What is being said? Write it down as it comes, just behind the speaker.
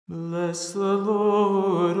Bless the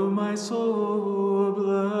Lord, O my soul,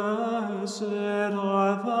 blessed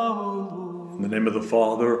art thou, Lord. In the name of the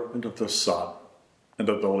Father, and of the Son, and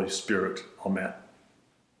of the Holy Spirit. Amen.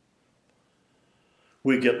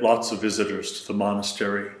 We get lots of visitors to the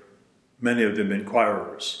monastery, many of them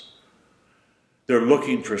inquirers. They're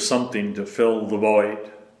looking for something to fill the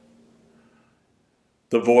void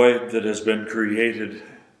that has been created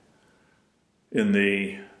in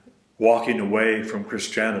the walking away from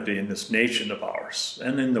Christianity in this nation of ours,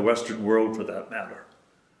 and in the Western world for that matter.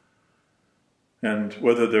 And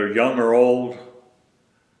whether they're young or old,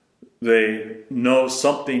 they know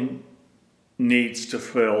something needs to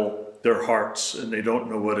fill their hearts, and they don't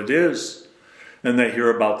know what it is. And they hear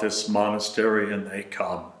about this monastery and they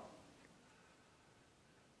come.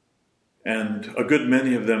 And a good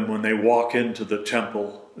many of them, when they walk into the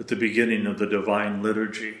temple at the beginning of the Divine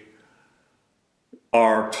Liturgy,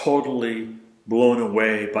 are totally blown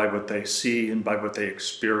away by what they see and by what they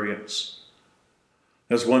experience.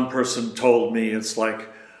 As one person told me, it's like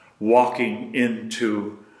walking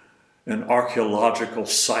into an archaeological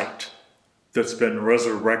site that's been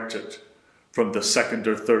resurrected from the 2nd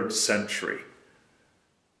or 3rd century.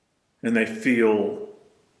 And they feel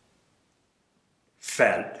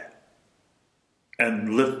fed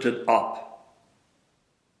and lifted up.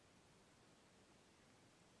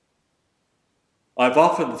 I've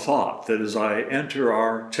often thought that as I enter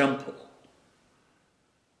our temple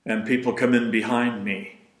and people come in behind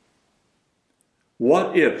me,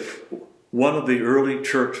 what if one of the early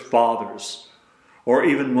church fathers or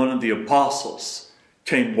even one of the apostles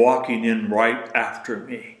came walking in right after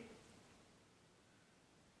me?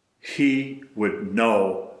 He would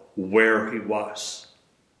know where he was.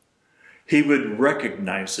 He would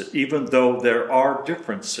recognize it, even though there are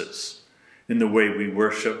differences in the way we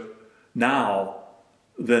worship now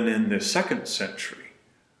than in the 2nd century.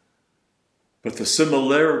 But the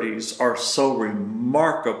similarities are so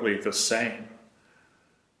remarkably the same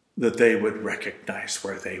that they would recognize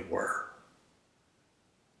where they were.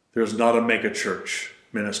 There's not a megachurch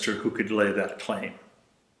minister who could lay that claim.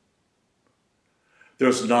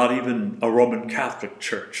 There's not even a Roman Catholic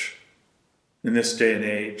church in this day and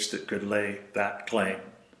age that could lay that claim,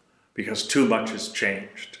 because too much has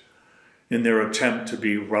changed in their attempt to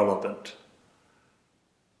be relevant.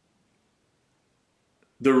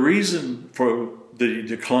 The reason for the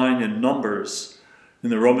decline in numbers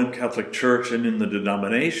in the Roman Catholic Church and in the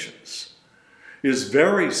denominations is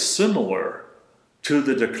very similar to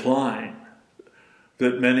the decline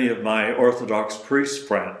that many of my Orthodox priest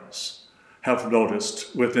friends have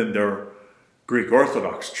noticed within their Greek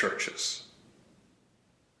Orthodox churches.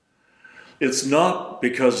 It's not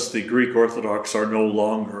because the Greek Orthodox are no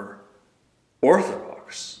longer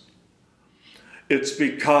Orthodox. It's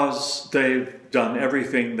because they've done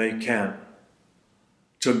everything they can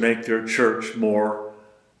to make their church more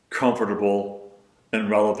comfortable and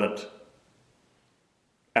relevant.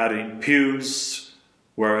 Adding pews,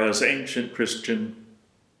 whereas ancient Christian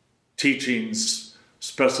teachings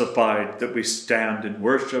specified that we stand and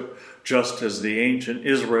worship just as the ancient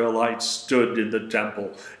Israelites stood in the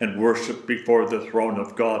temple and worshiped before the throne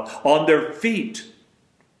of God on their feet.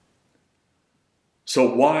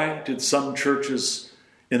 So why did some churches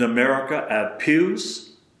in America add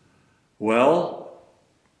pews? Well,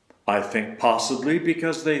 I think possibly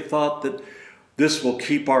because they thought that this will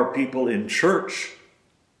keep our people in church.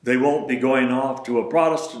 They won't be going off to a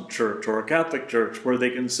Protestant church or a Catholic church where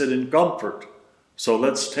they can sit in comfort. So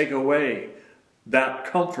let's take away that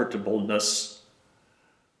comfortableness.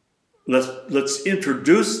 Let's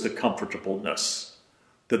introduce the comfortableness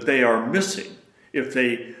that they are missing if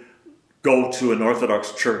they go to an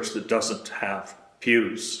Orthodox church that doesn't have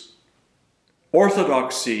pews.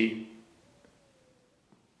 Orthodoxy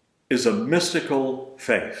is a mystical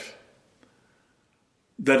faith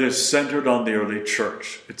that is centered on the early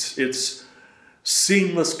church. It's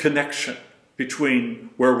seamless connection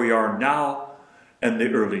between where we are now and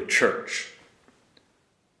the early church.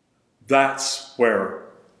 That's where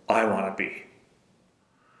I want to be.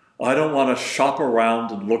 I don't want to shop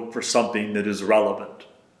around and look for something that is relevant,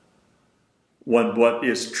 when what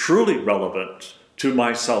is truly relevant to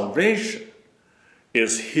my salvation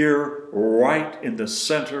is here right in the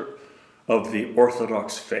center of the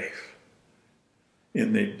Orthodox faith,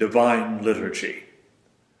 in the Divine Liturgy,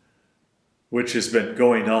 which has been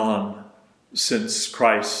going on since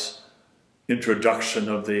Christ's introduction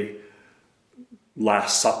of the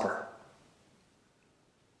Last Supper.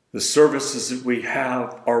 The services that we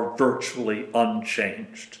have are virtually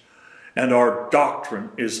unchanged, and our doctrine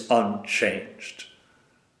is unchanged.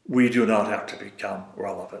 We do not have to become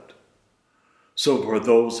relevant. So for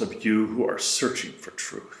those of you who are searching for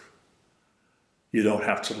truth, you don't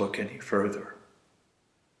have to look any further.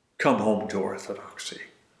 Come home to orthodoxy.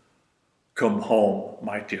 Come home,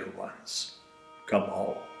 my dear ones. Come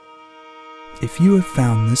home. If you have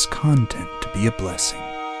found this content to be a blessing,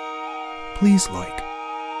 please like,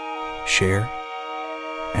 share,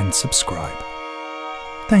 and subscribe.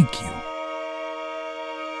 Thank you.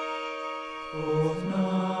 Both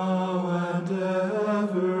now and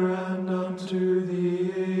ever and unto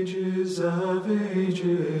the ages of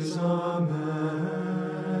ages. Amen.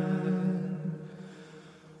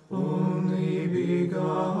 Only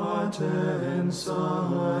begotten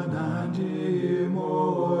Son and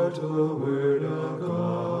immortal Word,